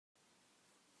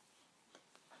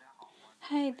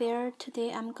Hi there,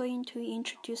 today I'm going to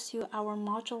introduce you our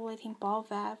modulating ball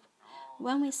valve.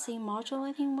 When we say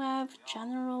modulating valve,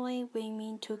 generally we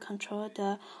mean to control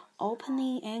the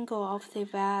opening angle of the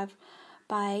valve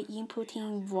by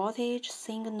inputting voltage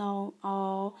signal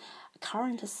or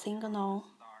current signal.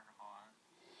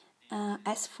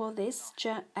 As for this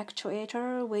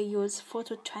actuator, we use 4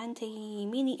 to 20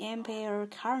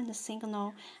 milliampere current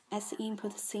signal as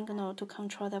input signal to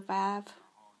control the valve.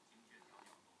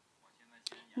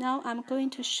 Now I'm going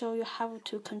to show you how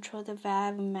to control the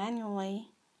valve manually.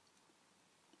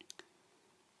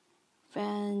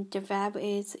 When the valve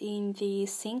is in the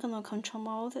signal control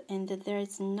mode and there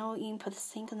is no input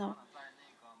signal,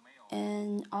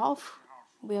 an off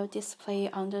will display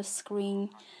on the screen.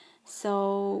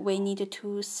 So we need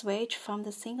to switch from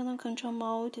the signal control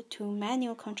mode to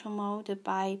manual control mode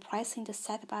by pressing the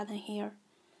set button here.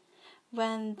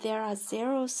 When there are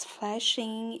zeros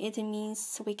flashing, it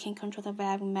means we can control the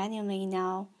valve manually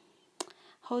now.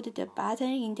 Hold the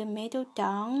button in the middle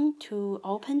down to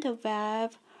open the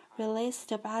valve, release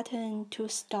the button to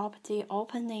stop the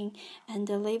opening, and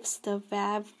leaves the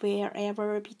valve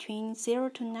wherever between 0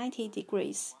 to 90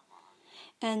 degrees.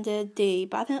 And the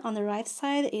button on the right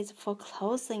side is for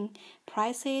closing.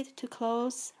 Press it to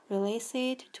close, release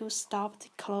it to stop the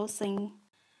closing.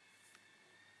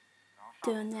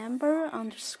 The number on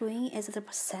the screen is the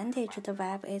percentage the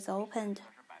valve is opened,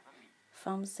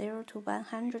 from 0 to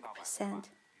 100%.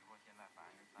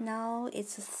 Now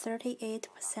it's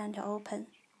 38% open.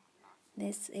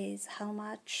 This is how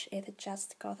much it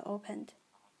just got opened.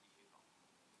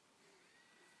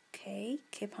 Okay,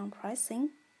 keep on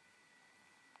pressing.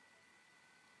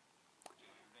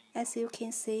 As you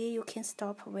can see, you can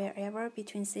stop wherever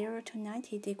between 0 to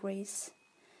 90 degrees.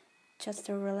 Just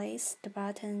release the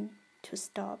button to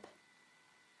stop.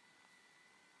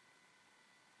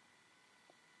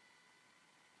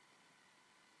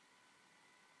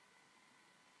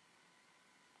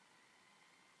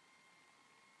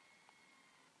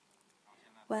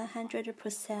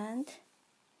 "100%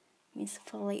 means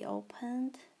fully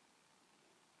opened.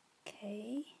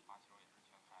 Okay.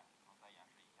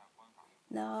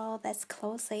 Now let's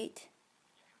close it.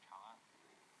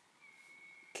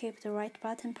 Keep the right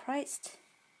button pressed.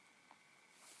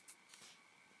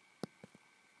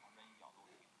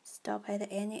 Stop at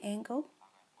any angle.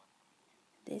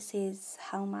 This is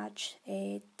how much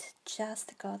it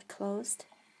just got closed.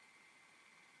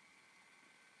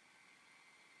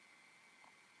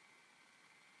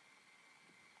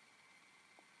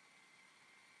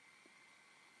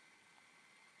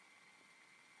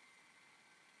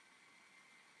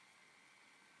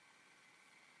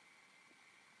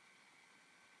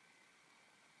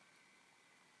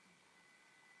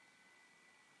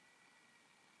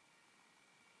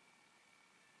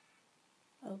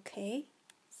 Okay,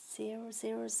 0,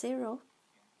 0, 0.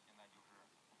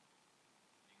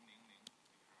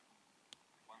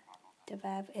 The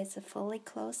valve is fully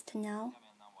closed now.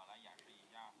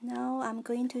 Now I'm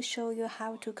going to show you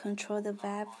how to control the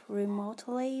valve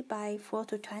remotely by 4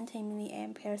 to 20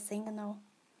 milliampere signal.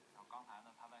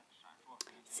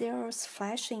 Zeros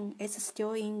flashing is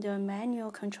still in the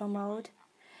manual control mode.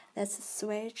 Let's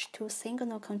switch to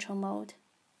signal control mode.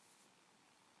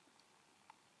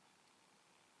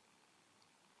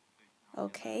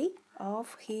 Okay,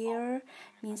 off here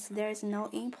means there is no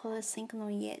input signal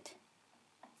yet.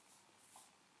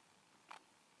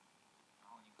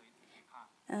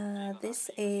 This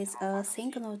is a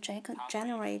signal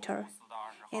generator.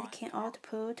 It can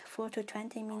output 4 to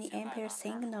 20 milliampere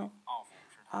signal.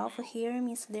 Off here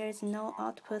means there is no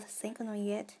output signal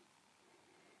yet.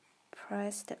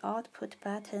 Press the output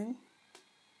button.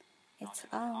 It's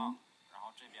on.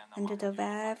 And the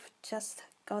valve just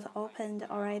got opened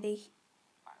already.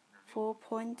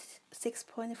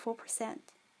 6.4%.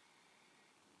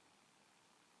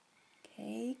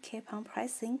 Okay, keep on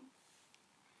pressing.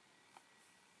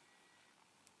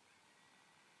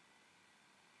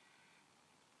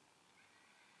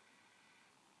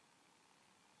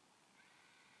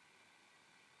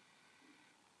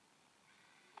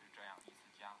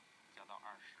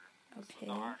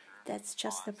 Okay, that's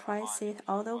just the press it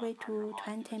all the way to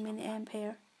 20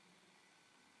 milliampere.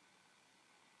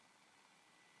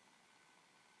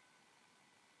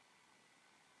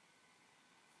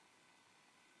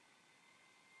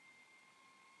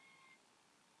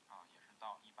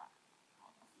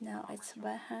 Now it's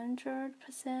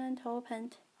 100%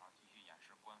 opened.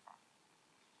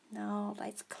 Now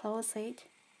let's close it.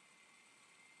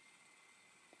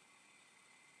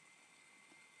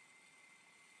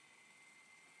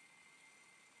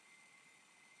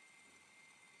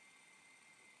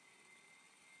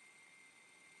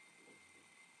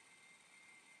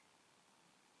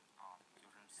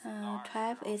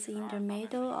 12 is in the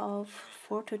middle of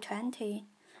 4 to 20,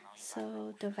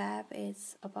 so the valve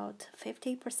is about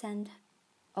 50%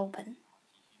 open.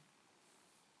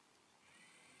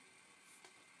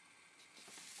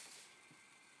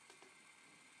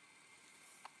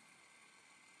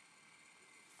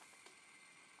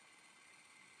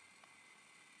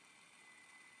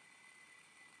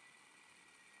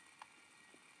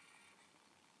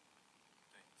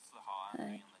 Uh,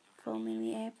 4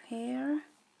 milliampere,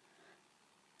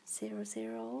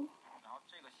 00,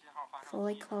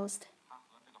 fully closed.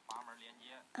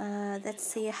 Let's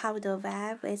see how the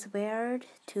valve is wired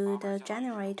to the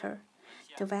generator.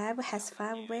 The valve has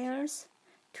 5 wires,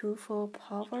 2 for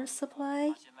power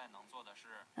supply.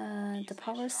 The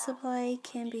power supply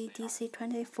can be DC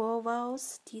 24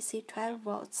 volts, DC 12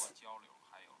 volts.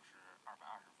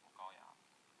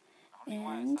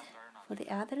 And for the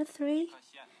other 3,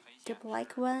 the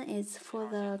black one is for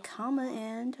the common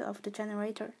end of the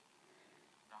generator.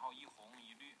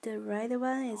 The red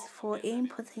one is for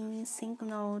inputting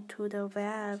signal to the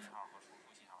valve.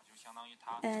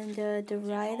 And the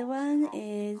right one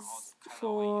is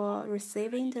for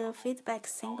receiving the feedback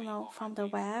signal from the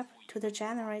valve to the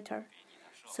generator.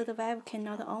 So the valve can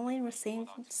not only receive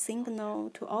signal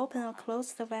to open or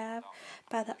close the valve,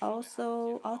 but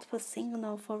also output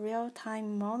signal for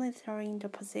real-time monitoring the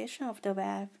position of the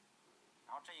valve.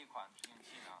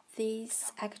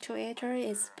 This actuator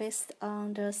is based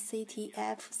on the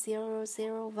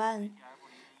CTF001,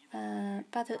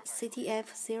 but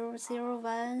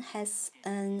CTF001 has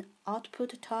an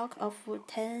output torque of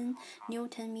 10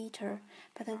 Newton meter,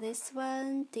 but this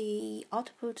one, the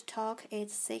output torque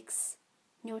is 6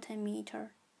 Newton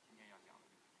meter.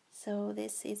 So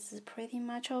this is pretty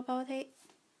much about it.